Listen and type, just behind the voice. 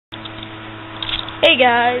Hey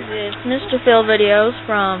guys, it's Mr. Phil Videos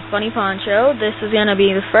from Funny Poncho. This is going to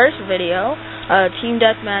be the first video, Team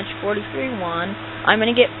Deathmatch 43-1. I'm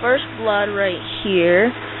going to get first blood right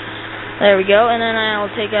here. There we go, and then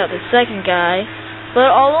I'll take out the second guy.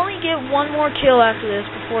 But I'll only get one more kill after this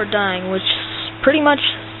before dying, which pretty much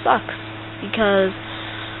sucks, because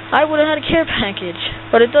I would have had a care package.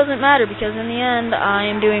 But it doesn't matter, because in the end, I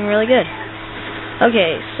am doing really good.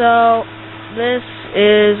 Okay, so this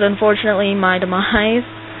is unfortunately my demise.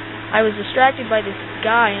 I was distracted by this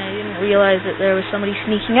guy and I didn't realize that there was somebody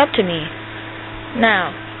sneaking up to me.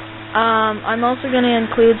 Now, I'm also going to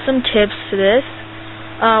include some tips to this.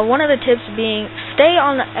 One of the tips being, stay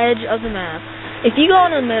on the edge of the map. If you go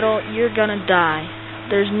in the middle, you're going to die.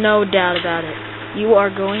 There's no doubt about it. You are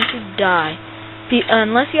going to die.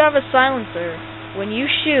 Unless you have a silencer, when you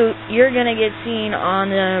shoot, you're going to get seen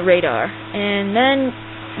on the radar. And then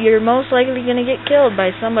you're most likely going to get killed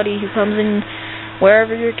by somebody who comes in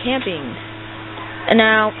wherever you're camping. And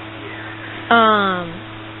now,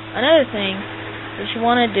 another thing that you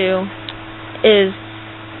want to do is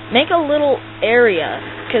make a little area,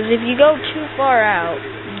 because if you go too far out,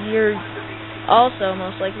 you're also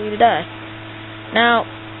most likely to die. Now,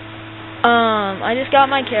 I just got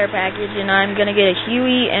my care package, and I'm going to get a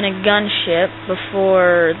Huey and a gunship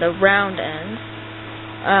before the round ends.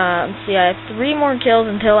 Let's see, I have 3 more kills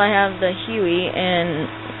until I have the Huey, and,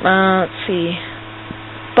 let's see,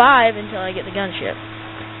 5 until I get the gunship.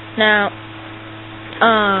 Now,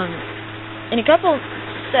 in a couple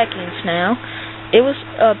seconds now, it was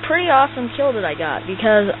a pretty awesome kill that I got,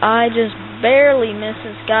 because I just barely missed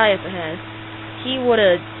this guy up ahead. He would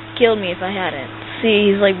have killed me if I hadn't.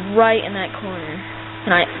 See, he's like right in that corner,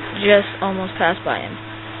 and I just almost passed by him.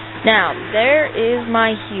 Now, there is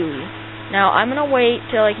my Huey. Now, I'm going to wait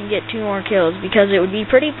till I can get 2 more kills, because it would be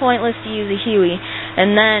pretty pointless to use a Huey,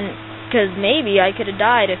 and then, because maybe I could have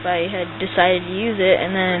died if I had decided to use it,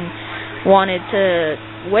 and then wanted to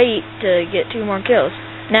wait to get 2 more kills.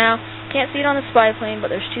 Now, can't see it on the spy plane, but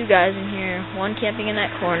there's 2 guys in here, one camping in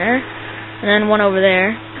that corner, and then one over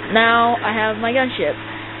there. Now, I have my gunship.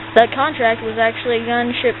 That contract was actually a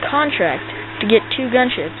gunship contract, to get 2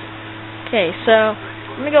 gunships. Okay, so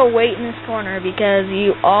I'm going to go wait in this corner, because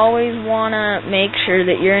you always want to make sure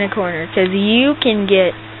that you're in a corner, because you can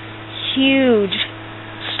get huge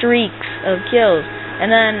streaks of kills,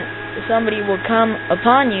 and then somebody will come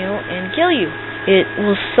upon you and kill you. It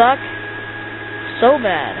will suck so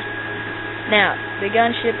bad. Now, the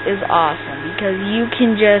gunship is awesome, because you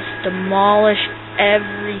can just demolish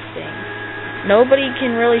everything. Nobody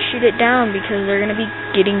can really shoot it down, because they're going to be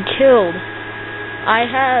getting killed. I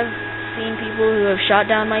have seen people who have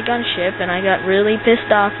shot down my gunship, and I got really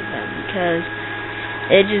pissed off at them, because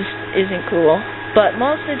it just isn't cool. But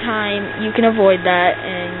most of the time, you can avoid that,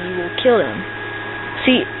 and you will kill them.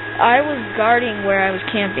 See, I was guarding where I was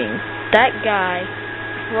camping. That guy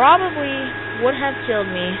probably would have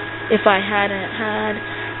killed me if I hadn't had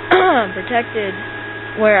protected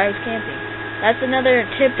where I was camping. That's another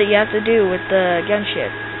tip that you have to do with the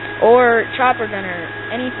gunship, or chopper gunner,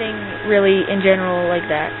 anything really in general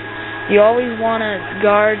like that. You always want to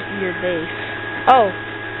guard your base. Oh,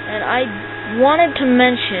 and I wanted to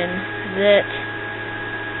mention that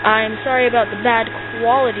I'm sorry about the bad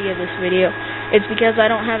quality of this video. It's because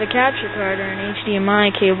I don't have a capture card or an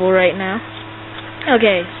HDMI cable right now.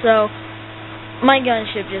 Okay, so my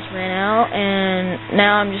gunship just ran out, and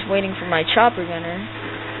now I'm just waiting for my chopper gunner,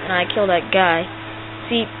 and I kill that guy.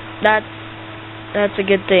 See, that's a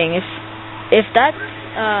good thing. If that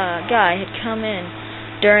guy had come in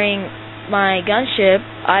during my gunship,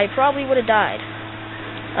 I probably would have died.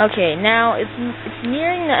 Okay, now it's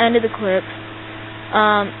nearing the end of the clip.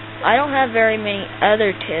 I don't have very many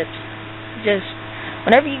other tips. Just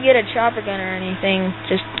whenever you get a chopper gun or anything,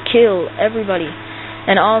 just kill everybody.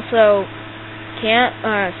 And also, can't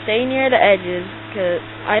stay near the edges, because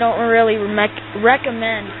I don't really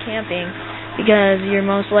recommend camping, because you're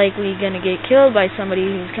most likely going to get killed by somebody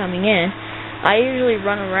who's coming in. I usually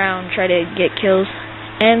run around, try to get kills.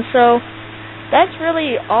 And so, that's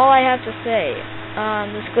really all I have to say.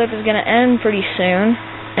 This clip is going to end pretty soon.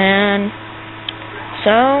 And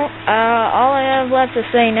so, all I have left to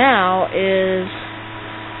say now is